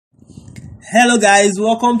Hello guys,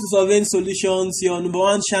 welcome to Surveying Solutions, your number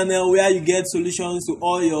one channel where you get solutions to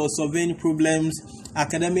all your surveying problems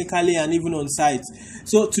academically and even on site.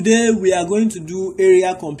 So today we are going to do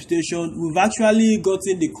area computation. We've actually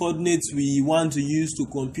gotten the coordinates we want to use to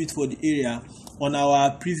compute for the area on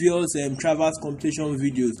our previous traverse computation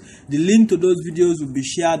videos. The link to those videos will be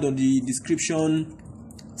shared on the description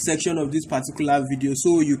section of this particular video,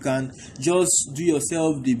 so you can just do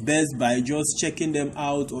yourself the best by just checking them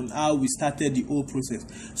out on how we started the whole process.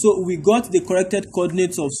 So we got the corrected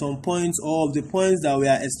coordinates of some points, or of the points that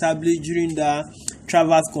were established during the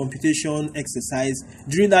traverse computation exercise,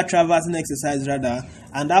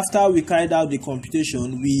 and after we carried out the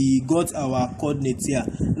computation, we got our coordinates here.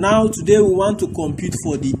 Now today we want to compute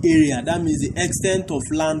for the area, that means the extent of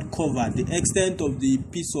land covered, the extent of the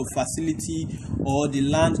piece of facility or the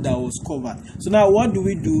land that was covered. So now what do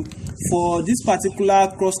we do? For this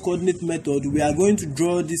particular cross coordinate method, we are going to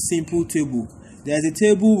draw this simple table. There's a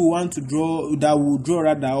table we want to draw, we've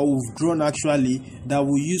drawn actually, that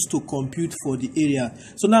we use to compute for the area.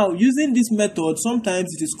 So now using this method,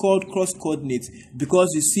 sometimes it is called cross coordinates because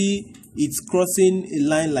you see it's crossing a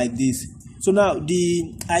line like this. So now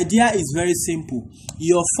the idea is very simple.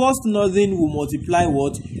 Your first northern will multiply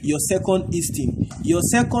what? Your second easting. Your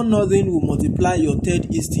second northern will multiply your third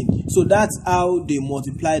easting. So that's how they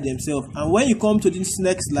multiply themselves. And when you come to this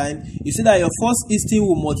next line, you see that your first easting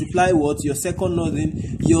will multiply what? Your second northern.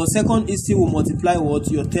 Your second easting will multiply what?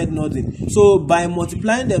 Your third northern. So by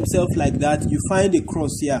multiplying themselves like that, you find a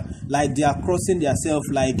cross here, like they are crossing themselves,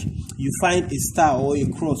 like you find a star or a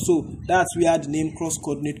cross. So that's where the name cross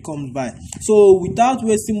coordinate comes by. So without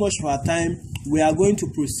wasting much of our time, we are going to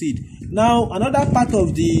proceed. Now another part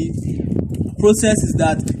of the process is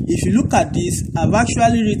that if you look at this, I've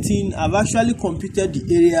actually computed the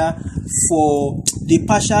area for the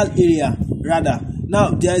partial area rather.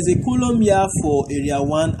 Now there is a column here for area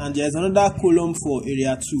 1 and there is another column for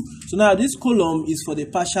area 2. So now this column is for the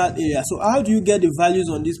partial area. So how do you get the values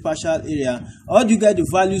on this partial area? How do you get the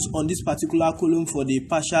values on this particular column for the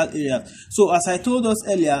partial area? So as I told us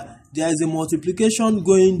earlier, there is a multiplication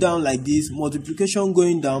going down like this, multiplication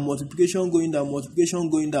going down, multiplication going down, multiplication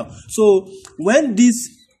going down. So when this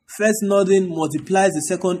first northern multiplies the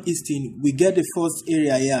second easting, we get the first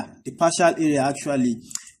area here, the partial area actually.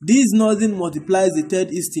 This northern multiplies the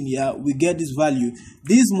third easting here, we get this value.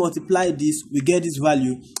 This multiply this, we get this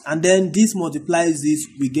value. And then this multiplies this,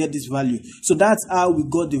 we get this value. So that's how we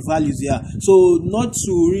got the values here. So not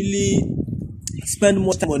to really spend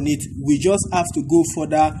more time on it, we just have to go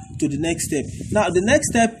further to the next step. Now the next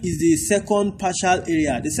step is the second partial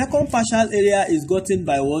area. The second partial area is gotten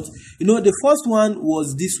by what? The first one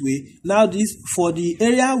was this way. Now this, for the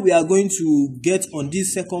area we are going to get on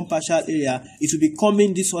this second partial area, it will be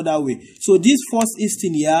coming this other way. So this first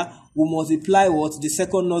easting here will multiply what? The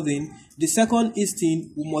second northern. The second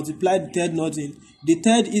easting will multiply the third northern. The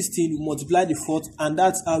third easting will multiply the fourth, and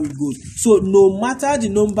that's how it goes. So no matter the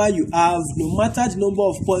number you have, no matter the number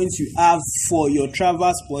of points you have for your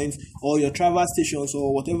traverse points or your traverse stations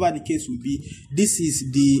or whatever the case will be, this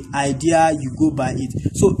is the idea you go by it.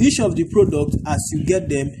 So each of the products, as you get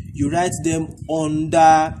them, you write them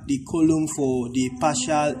under the column for the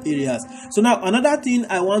partial areas. So now another thing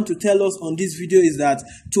I want to tell us on this video is that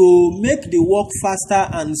to make the work faster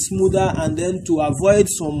and smoother, and then to avoid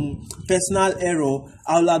some personal error,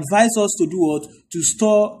 I'll advise us to do what? To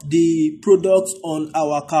store the products on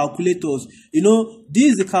our calculators. This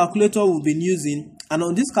is the calculator we've been using, and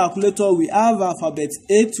on this calculator we have alphabets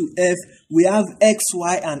A to F, we have X,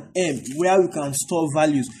 Y, and M where we can store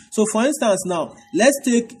values. So for instance, now let's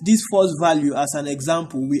take this first value as an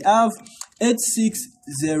example. We have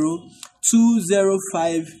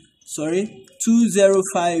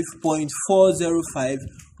 205.405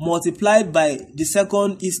 multiplied by the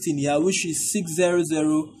second easting here, which is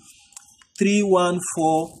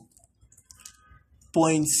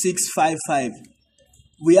 600,314.655.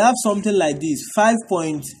 We have something like this,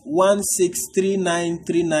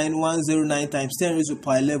 5.163939109 times 10 raised to the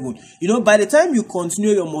power 11. By the time you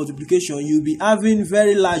continue your multiplication, you'll be having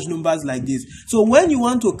very large numbers like this. So when you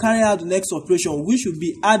want to carry out the next operation, we should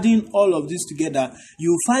be adding all of this together,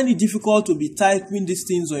 you'll find it difficult to be typing these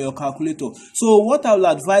things on your calculator. So what I will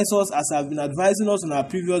advise us, as I've been advising us on our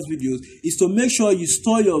previous videos, is to make sure you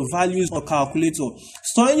store your values on your calculator.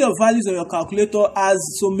 Storing your values on your calculator has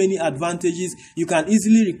so many advantages. You can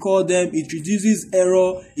easily record them, it reduces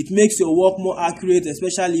error, it makes your work more accurate,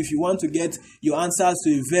 especially if you want to get your answers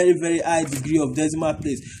to a very, very high degree of decimal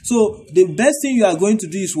place. So the best thing you are going to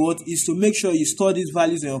do is what? Is to make sure you store these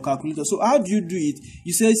values on your calculator. So how do you do it?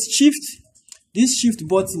 You say shift, this shift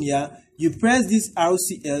button here, you press this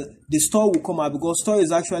RCL, the store will come out because store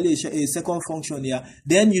is actually a second function here.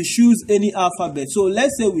 Then you choose any alphabet. So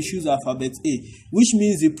let's say we choose alphabet A, which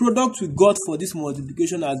means the product we got for this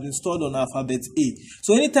multiplication has been stored on alphabet A.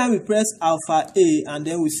 So anytime we press alpha A and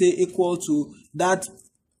then we say equal to, that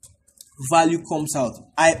value comes out.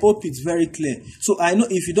 I hope it's very clear. So I know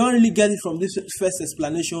if you don't really get it from this first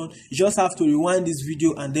explanation, you just have to rewind this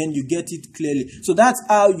video and then you get it clearly. So that's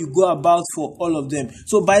how you go about for all of them.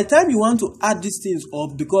 So by the time you want to add these things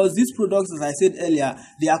up, because these products, as I said earlier,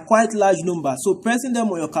 they are quite large numbers, so pressing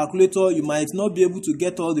them on your calculator, you might not be able to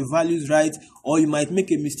get all the values right, or you might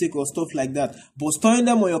make a mistake or stuff like that. But storing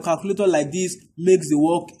them on your calculator like this makes the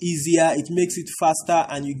work easier, it makes it faster,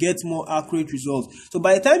 and you get more accurate results. So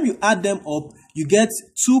by the time you add them up, you get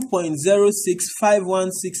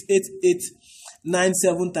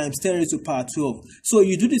 2.065168897 times 10 raised to the power 12. So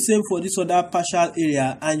you do the same for this other partial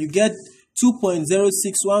area and you get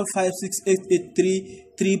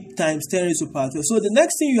 2.061568833 times 10 raised to the power 12. So the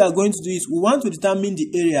next thing you are going to do is we want to determine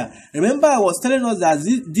the area. Remember, I was telling us that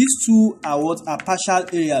these two are what are partial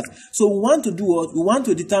areas. So we want to do what? We want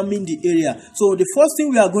to determine the area. So the first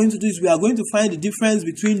thing we are going to do is we are going to find the difference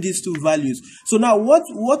between these two values. So now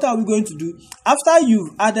what are we going to do? After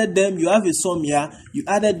you've added them, you have a sum here. You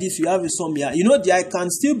added this, you have a sum here. You know, there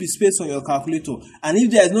can still be space on your calculator. And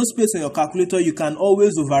if there is no space on your calculator, you can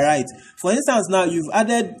always overwrite. For instance, now you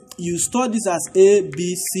store this as A,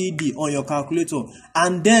 B, C, D on your calculator,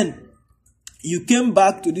 and then you came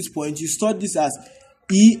back to this point, you stored this as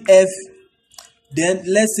E, F, then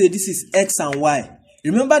let's say this is X and Y.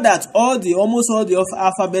 Remember that almost all the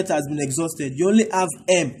alphabet has been exhausted. You only have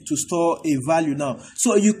M to store a value now.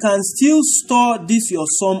 So you can still store this your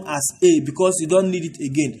sum as A because you don't need it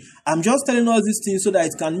again. I'm just telling us these things so that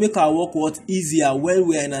it can make our work easier when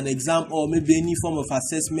we're in an exam or maybe any form of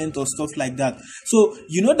assessment or stuff like that. So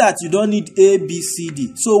you know that you don't need A, B, C,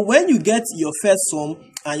 D. So when you get your first sum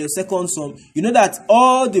and your second sum, you know that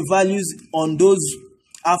all the values on those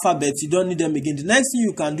alphabets, you don't need them again. The next thing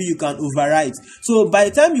you can do, you can overwrite. So by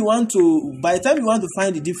the time you want to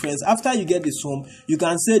find the difference, after you get the sum, you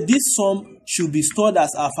can say this sum should be stored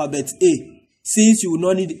as alphabet A, since you will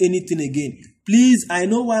not need anything again. Please, I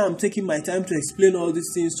know why I'm taking my time to explain all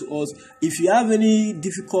these things to us. If you have any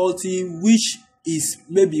difficulty, which is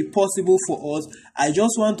maybe possible for us, I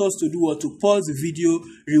just want us to do what? To pause the video,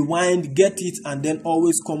 rewind, get it, and then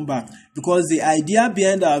always come back, because the idea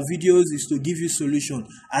behind our videos is to give you solution,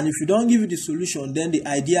 and if you don't give you the solution, then the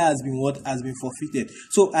idea has been forfeited.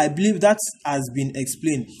 So I believe that has been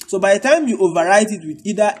explained. So by the time you overwrite it with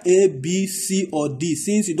either A, B, C, or D,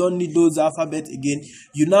 since you don't need those alphabets again,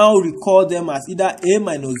 you now record them as either A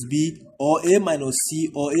minus B, or A minus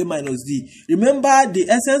C, or A minus D. Remember, the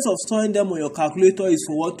essence of storing them on your calculator is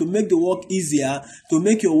for what? To make the work easier, to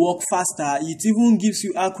make your work faster. It even gives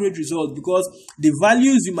you accurate results because the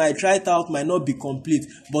values you might write out might not be complete,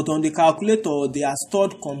 but on the calculator they are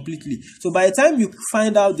stored completely. So by the time you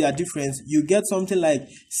find out their difference, you get something like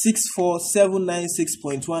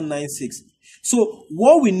 64796.196. So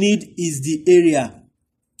what we need is the area,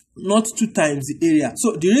 not 2 times the area.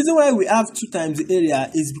 So the reason why we have 2 times the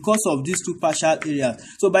area is because of these two partial areas.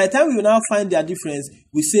 So by the time we will now find their difference,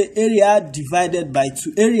 we say area divided by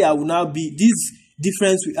 2. Area will now be this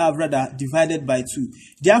difference we have divided by 2.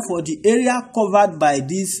 Therefore, the area covered by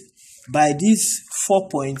these 4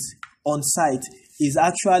 points on site is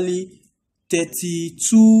actually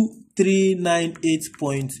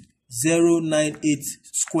 32,398.098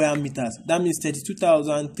 square meters. That means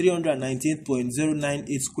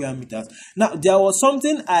 32,398.098 square meters. Now, there was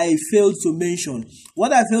something I failed to mention.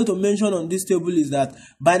 What I failed to mention on this table is that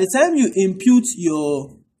by the time you impute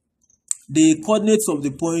the coordinates of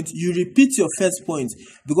the point, you repeat your first point,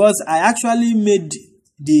 because I actually made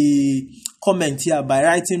the comment here by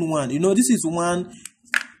writing 1. You know, this is 1,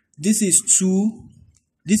 this is 2,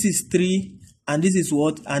 this is 3, and this is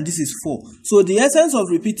what? And this is 4. So the essence of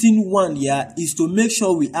repeating 1 here is to make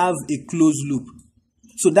sure we have a closed loop.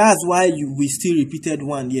 So that's why we still repeated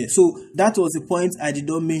 1 here. So that was the point I did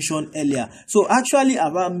not mention earlier. So actually,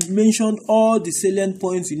 I've mentioned all the salient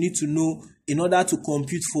points you need to know in order to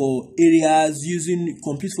compute for areas, using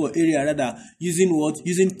what?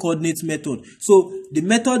 Using coordinate method. So the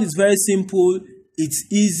method is very simple, it's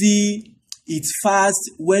easy, it's fast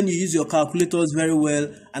when you use your calculators very well,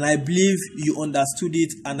 and I believe you understood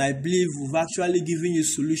it, and I believe we've actually given you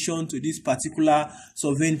solution to this particular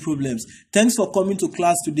surveying problems. Thanks for coming to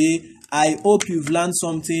class today. I hope you've learned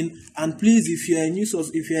something, and please, if you're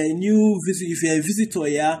a visitor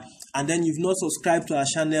here, and then you've not subscribed to our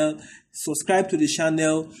channel, subscribe to the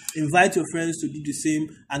channel, invite your friends to do the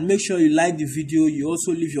same, and make sure you like the video. You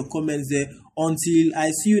also leave your comments there. Until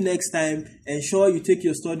I see you next time, ensure you take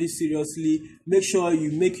your studies seriously, make sure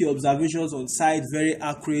you make your observations on site very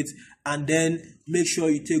accurate, and then make sure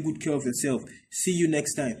you take good care of yourself. See you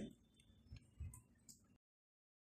next time.